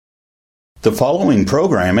The following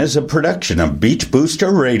program is a production of Beach Booster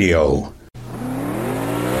Radio.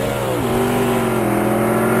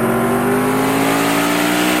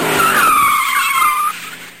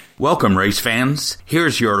 Welcome, race fans.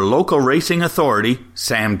 Here's your local racing authority,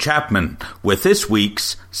 Sam Chapman, with this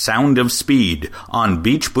week's Sound of Speed on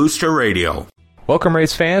Beach Booster Radio. Welcome,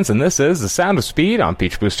 race fans, and this is the Sound of Speed on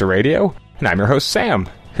Beach Booster Radio, and I'm your host, Sam.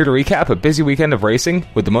 Here to recap a busy weekend of racing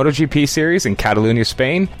with the Moto GP series in Catalunya,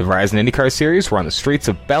 Spain, the Verizon IndyCar series were on the streets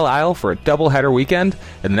of Belle Isle for a doubleheader weekend,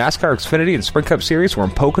 and the NASCAR Xfinity and Sprint Cup series were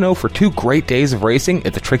in Pocono for 2 great days of racing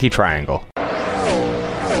at the Tricky Triangle.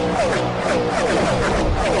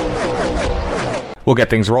 We'll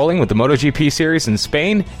get things rolling with the Moto GP series in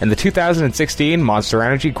Spain and the 2016 Monster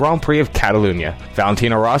Energy Grand Prix of Catalunya.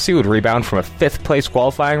 Valentino Rossi would rebound from a 5th place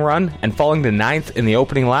qualifying run and falling to 9th in the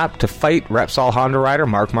opening lap to fight Repsol Honda rider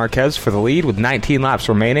Marc Marquez for the lead with 19 laps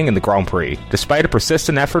remaining in the Grand Prix. Despite a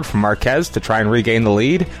persistent effort from Marquez to try and regain the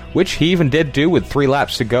lead, which he even did do with 3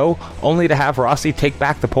 laps to go, only to have Rossi take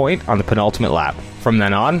back the point on the penultimate lap. From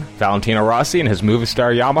then on, Valentino Rossi and his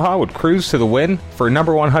Movistar Yamaha would cruise to the win for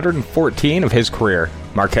number 114 of his career.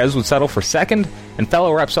 Marquez would settle for 2nd, and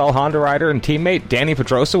fellow Repsol Honda rider and teammate Danny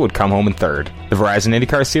Pedrosa would come home in 3rd. The Verizon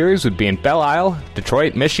IndyCar series would be in Belle Isle,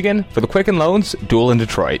 Detroit, Michigan, for the Quicken Loans duel in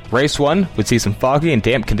Detroit. Race 1 would see some foggy and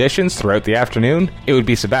damp conditions throughout the afternoon. It would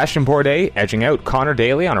be Sebastian Bourdais edging out Connor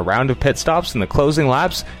Daly on a round of pit stops in the closing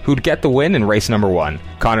laps, who would get the win in race number 1.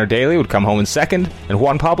 Connor Daly would come home in 2nd, and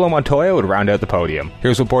Juan Pablo Montoya would round out the podium.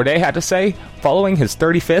 Here's what Bourdais had to say following his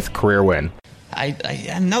 35th career win.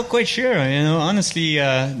 I'm not quite sure. Honestly,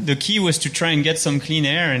 the key was to try and get some clean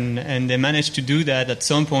air, and they managed to do that at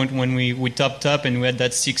some point when we topped up and we had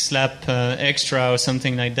that 6-lap extra or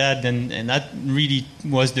something like that. And that really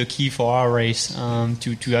was the key for our race,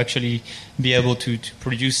 to actually be able to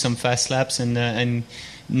produce some fast laps and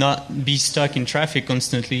not be stuck in traffic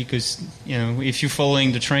constantly. Because if you're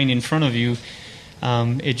following the train in front of you,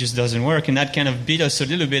 it just doesn't work. And that kind of beat us a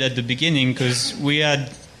little bit at the beginning because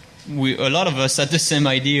a lot of us had the same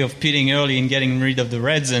idea of pitting early and getting rid of the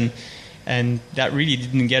reds, and that really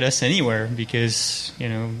didn't get us anywhere because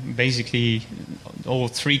basically all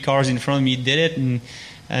 3 cars in front of me did it,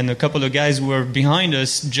 and a couple of guys who were behind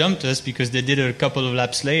us jumped us because they did it a couple of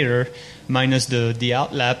laps later, minus the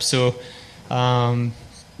out lap. So after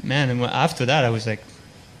that I was like,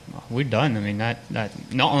 we're done. I mean, that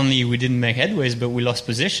not only we didn't make headways, but we lost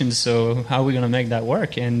positions. So how are we going to make that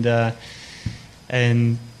work? And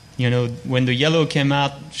when the yellow came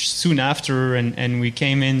out soon after and we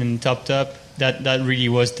came in and topped up, that really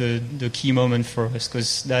was the key moment for us,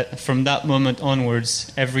 because from that moment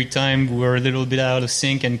onwards, every time we were a little bit out of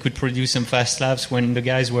sync and could produce some fast laps when the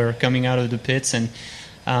guys were coming out of the pits, and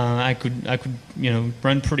I could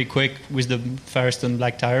run pretty quick with the Firestone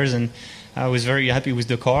black tires, and I was very happy with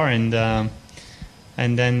the car, and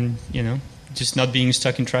then just not being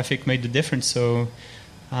stuck in traffic made the difference. So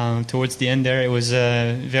towards the end there, it was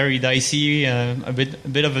very dicey, a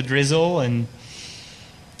bit of a drizzle, and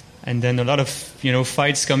then a lot of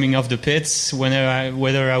fights coming off the pits.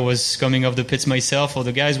 Whether I was coming off the pits myself or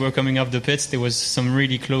the guys were coming off the pits, there was some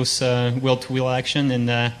really close wheel-to-wheel action,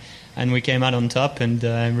 and we came out on top, and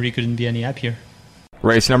I really couldn't be any happier.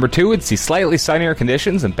 Race number 2 would see slightly sunnier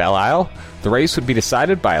conditions in Belle Isle. The race would be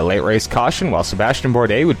decided by a late race caution, while Sebastian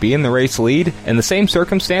Bourdais would be in the race lead, and the same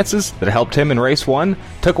circumstances that helped him in race 1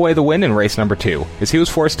 took away the win in race number 2, as he was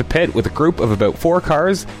forced to pit with a group of about 4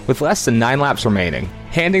 cars with less than 9 laps remaining,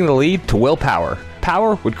 handing the lead to Will Power.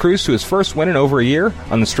 Power would cruise to his first win in over a year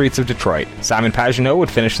on the streets of Detroit. Simon Pagenaud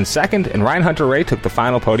would finish in 2nd, and Ryan Hunter-Reay took the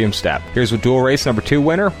final podium step. Here's what dual race number 2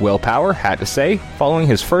 winner Will Power had to say following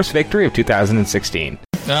his first victory of 2016.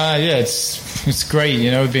 It's great.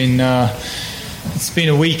 It's been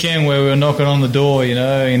a weekend where we were knocking on the door.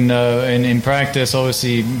 In practice,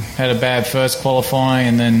 obviously had a bad first qualifying,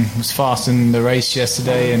 and then was fast in the race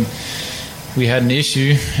yesterday, and we had an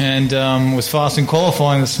issue, and was fast in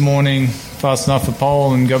qualifying this morning, fast enough for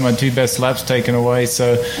pole, and got my 2 best laps taken away.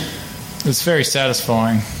 So it's very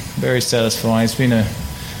satisfying. Very satisfying. It's been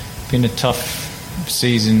a tough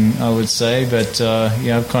season, I would say, but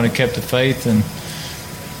I've kind of kept the faith and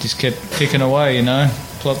just kept ticking away,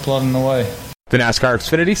 plodding away. The NASCAR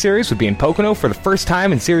Xfinity Series would be in Pocono for the first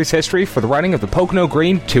time in series history for the running of the Pocono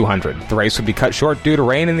Green 200. The race would be cut short due to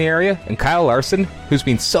rain in the area, and Kyle Larson, who's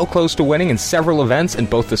been so close to winning in several events in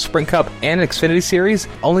both the Sprint Cup and Xfinity Series,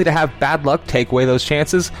 only to have bad luck take away those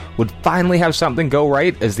chances, would finally have something go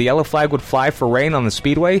right as the yellow flag would fly for rain on the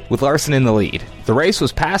speedway with Larson in the lead. The race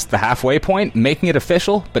was past the halfway point, making it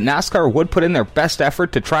official, but NASCAR would put in their best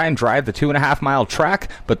effort to try and drive the 2.5-mile track,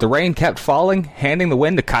 but the rain kept falling, handing the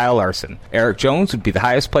win to Kyle Larson. Eric Jones would be the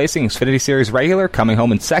highest placing Xfinity Series regular, coming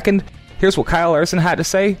home in second. Here's what Kyle Larson had to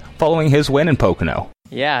say following his win in Pocono.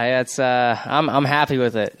 Yeah, it's I'm happy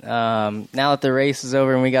with it. Now that the race is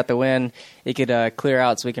over and we got the win, it could clear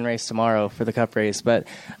out so we can race tomorrow for the Cup race. But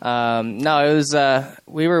no, it was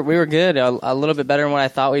we were good, a little bit better than what I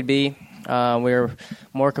thought we'd be. We were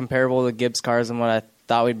more comparable to Gibbs cars than what I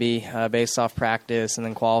thought we'd be based off practice and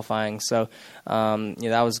then qualifying. So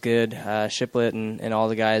that was good. Shiplett and all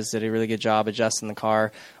the guys did a really good job adjusting the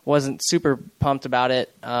car. Wasn't super pumped about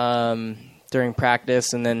it during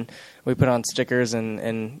practice, and then we put on stickers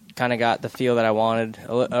and kind of got the feel that I wanted,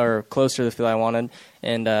 or closer to the feel I wanted,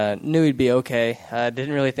 and knew we'd be okay.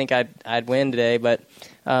 Didn't really think I'd win today, but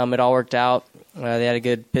it all worked out. They had a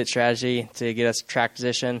good pit strategy to get us track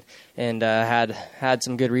position, and had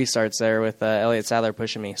some good restarts there with Elliott Sadler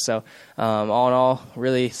pushing me. So all in all,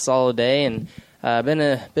 really solid day, and been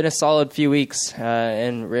a solid few weeks.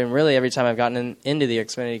 And really every time I've gotten into the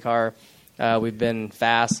Xfinity car, we've been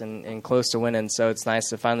fast and close to winning. So it's nice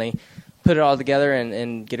to finally put it all together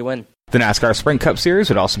and get a win. The NASCAR Sprint Cup Series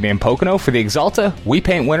would also be in Pocono for the Exalta We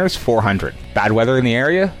Paint Winners 400. Bad weather in the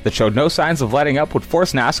area that showed no signs of letting up would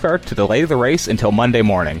force NASCAR to delay the race until Monday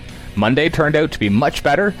morning. Monday turned out to be much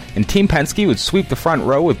better, and Team Penske would sweep the front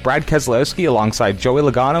row with Brad Keselowski alongside Joey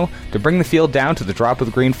Logano to bring the field down to the drop of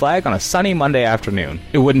the green flag on a sunny Monday afternoon.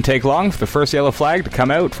 It wouldn't take long for the first yellow flag to come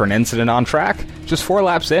out for an incident on track. Just 4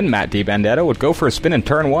 laps in, Matt DiBenedetto would go for a spin in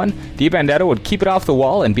turn 1. DiBenedetto would keep it off the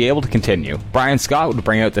wall and be able to continue. Brian Scott would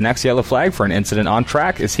bring out the next yellow flag for an incident on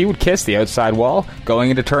track as he would kiss the outside wall going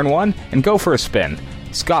into turn 1 and go for a spin.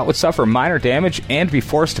 Scott would suffer minor damage and be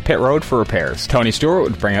forced to pit road for repairs. Tony Stewart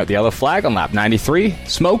would bring out the yellow flag on lap 93,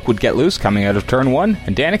 smoke would get loose coming out of turn 1,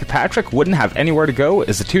 and Danica Patrick wouldn't have anywhere to go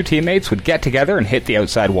as the two teammates would get together and hit the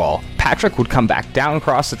outside wall. Patrick would come back down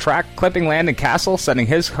across the track, clipping Landon Castle, sending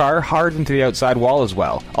his car hard into the outside wall as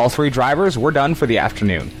well. All 3 drivers were done for the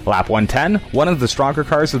afternoon. Lap 110, one of the stronger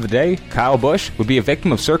cars of the day, Kyle Busch, would be a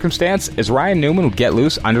victim of circumstance as Ryan Newman would get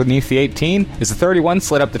loose underneath the 18. As the 31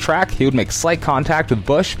 slid up the track, he would make slight contact with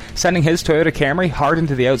Busch, sending his Toyota Camry hard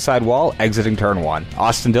into the outside wall, exiting turn 1.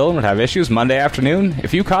 Austin Dillon would have issues Monday afternoon.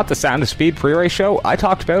 If you caught the Sound of Speed pre-race show, I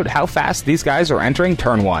talked about how fast these guys are entering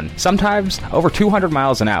turn 1, sometimes over 200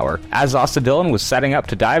 miles an hour. As Austin Dillon was setting up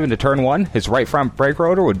to dive into turn 1, his right front brake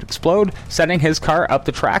rotor would explode, sending his car up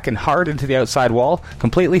the track and hard into the outside wall,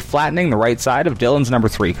 completely flattening the right side of Dillon's number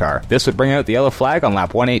 3 car. This would bring out the yellow flag on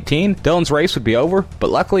lap 118. Dillon's race would be over, but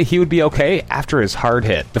luckily he would be okay after his hard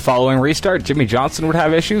hit. The following restart, Jimmy Johnson would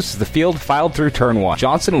have issues as the field filed through turn 1.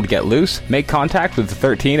 Johnson would get loose, make contact with the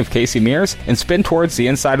 13 of Casey Mears, and spin towards the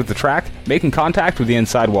inside of the track, making contact with the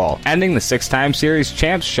inside wall, ending the 6-time series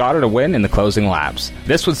champs shot at a win in the closing laps.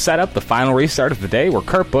 This would set up the final restart of the day where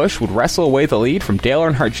Kurt Busch would wrestle away the lead from Dale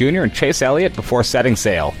Earnhardt Jr. and Chase Elliott before setting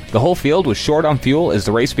sail. The whole field was short on fuel as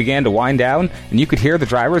the race began to wind down, and you could hear the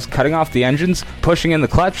drivers cutting off the engines, pushing in the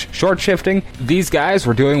clutch, short shifting. These guys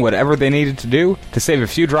were doing whatever they needed to do to save a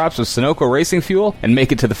few drops of Sunoco racing fuel and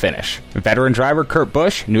make it to the finish. Veteran driver Kurt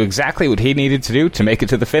Busch knew exactly what he needed to do to make it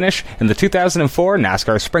to the finish, and the 2004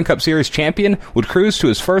 NASCAR Sprint Cup Series champion would cruise to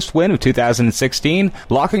his first win of 2016,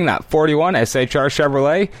 locking that 41 SHR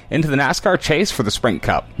Chevrolet into the NASCAR chase for the Sprint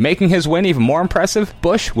Cup. Making his win even more impressive,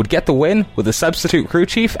 Busch would get the win with a substitute crew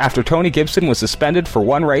chief after Tony Gibson was suspended for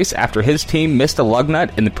one race after his team missed a lug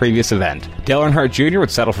nut in the previous event. Dale Earnhardt Jr.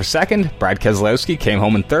 would settle for second, Brad Keselowski came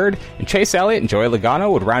home in third, and Chase Elliott and Joey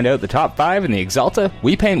Logano would round out the top 5 in the Exalta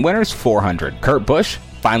We Paint Winners 400. Kurt Busch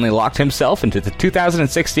finally locked himself into the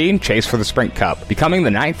 2016 chase for the Sprint Cup, becoming the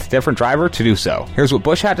 9th different driver to do so. Here's what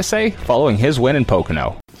Busch had to say following his win in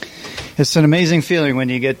Pocono. It's an amazing feeling when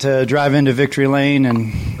you get to drive into victory lane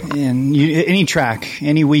and any track,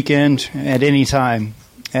 any weekend, at any time.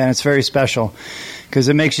 And it's very special because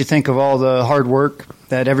it makes you think of all the hard work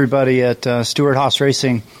that everybody at Stewart-Haas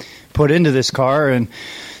Racing put into this car. And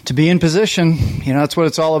to be in position, that's what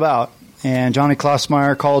it's all about. And Johnny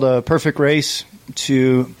Klossmeyer called a perfect race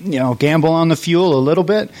to, gamble on the fuel a little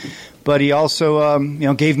bit. But he also,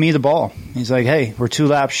 gave me the ball. He's like, hey, we're 2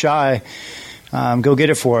 laps shy. Go get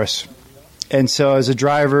it for us. And so as a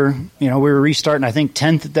driver, we were restarting, I think,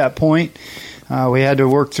 10th at that point. We had to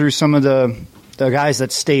work through some of the the guys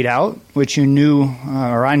that stayed out, which you knew,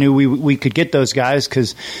 or I knew we could get those guys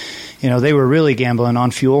because, they were really gambling on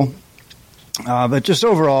fuel. But just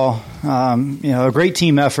overall, a great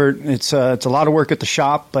team effort. It's a lot of work at the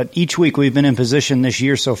shop, but each week we've been in position this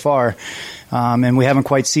year so far, and we haven't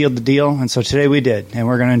quite sealed the deal. And so today we did, and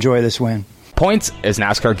we're going to enjoy this win. Points as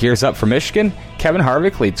NASCAR gears up for Michigan. Kevin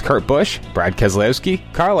Harvick leads Kurt Busch, Brad Keselowski,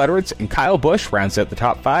 Carl Edwards, and Kyle Busch rounds out the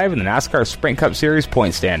top 5 in the NASCAR Sprint Cup Series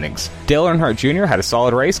point standings. Dale Earnhardt Jr. had a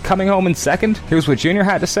solid race, coming home in second. Here's what Jr.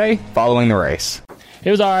 had to say following the race.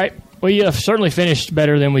 It was all right. We certainly finished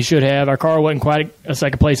better than we should have. Our car wasn't quite a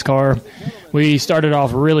second-place car. We started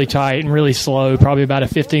off really tight and really slow, probably about a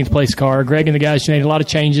 15th-place car. Greg and the guys made a lot of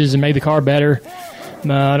changes and made the car better.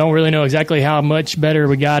 I don't really know exactly how much better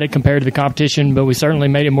we got it compared to the competition, but we certainly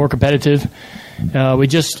made it more competitive. We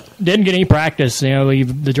just didn't get any practice.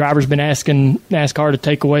 The driver's been asking NASCAR to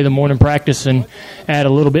take away the morning practice and add a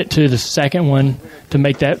little bit to the second one to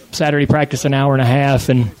make that Saturday practice an hour and a half.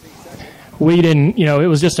 And we didn't, it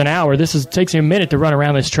was just an hour. Takes you a minute to run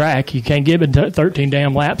around this track. You can't give it 13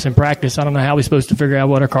 damn laps in practice. I don't know how we're supposed to figure out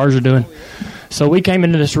what our cars are doing. So we came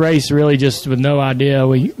into this race really just with no idea.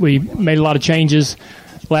 We made a lot of changes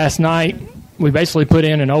last night. We basically put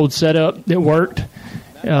in an old setup that worked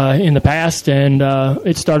in the past, and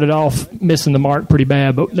it started off missing the mark pretty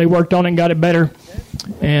bad. But they worked on it and got it better,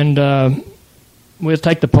 and we'll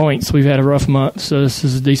take the points. We've had a rough month, so this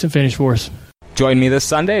is a decent finish for us. Join me this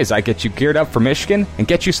Sunday as I get you geared up for Michigan and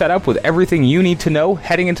get you set up with everything you need to know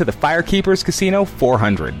heading into the Firekeepers Casino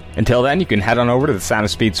 400. Until then, you can head on over to the Sound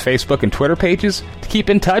of Speed's Facebook and Twitter pages to keep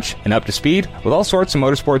in touch and up to speed with all sorts of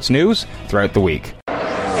motorsports news throughout the week.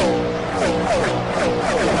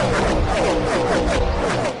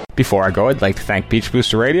 Before I go, I'd like to thank Beach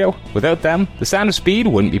Booster Radio. Without them, the Sound of Speed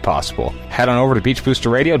wouldn't be possible. Head on over to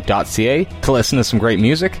beachboosterradio.ca to listen to some great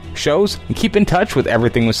music, shows, and keep in touch with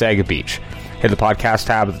everything Wasaga Beach. Hit the podcast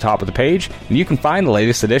tab at the top of the page, and you can find the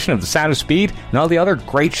latest edition of The Sound of Speed and all the other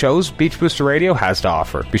great shows Beach Booster Radio has to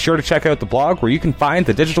offer. Be sure to check out the blog where you can find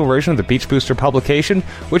the digital version of the Beach Booster publication,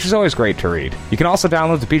 which is always great to read. You can also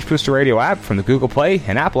download the Beach Booster Radio app from the Google Play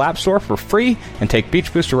and Apple App Store for free and take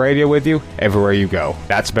Beach Booster Radio with you everywhere you go.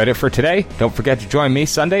 That's about it for today. Don't forget to join me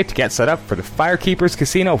Sunday to get set up for the Firekeepers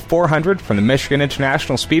Casino 400 from the Michigan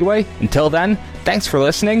International Speedway. Until then, thanks for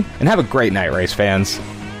listening, and have a great night, race fans.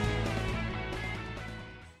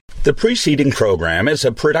 The preceding program is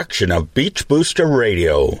a production of Beach Booster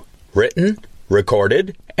Radio. Written,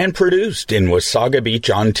 recorded, and produced in Wasaga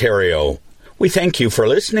Beach, Ontario. We thank you for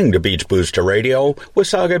listening to Beach Booster Radio,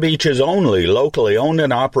 Wasaga Beach's only locally owned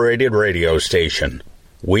and operated radio station.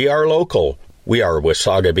 We are local. We are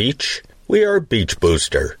Wasaga Beach. We are Beach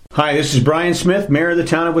Booster. Hi, this is Brian Smith, Mayor of the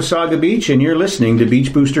town of Wasaga Beach, and you're listening to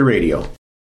Beach Booster Radio.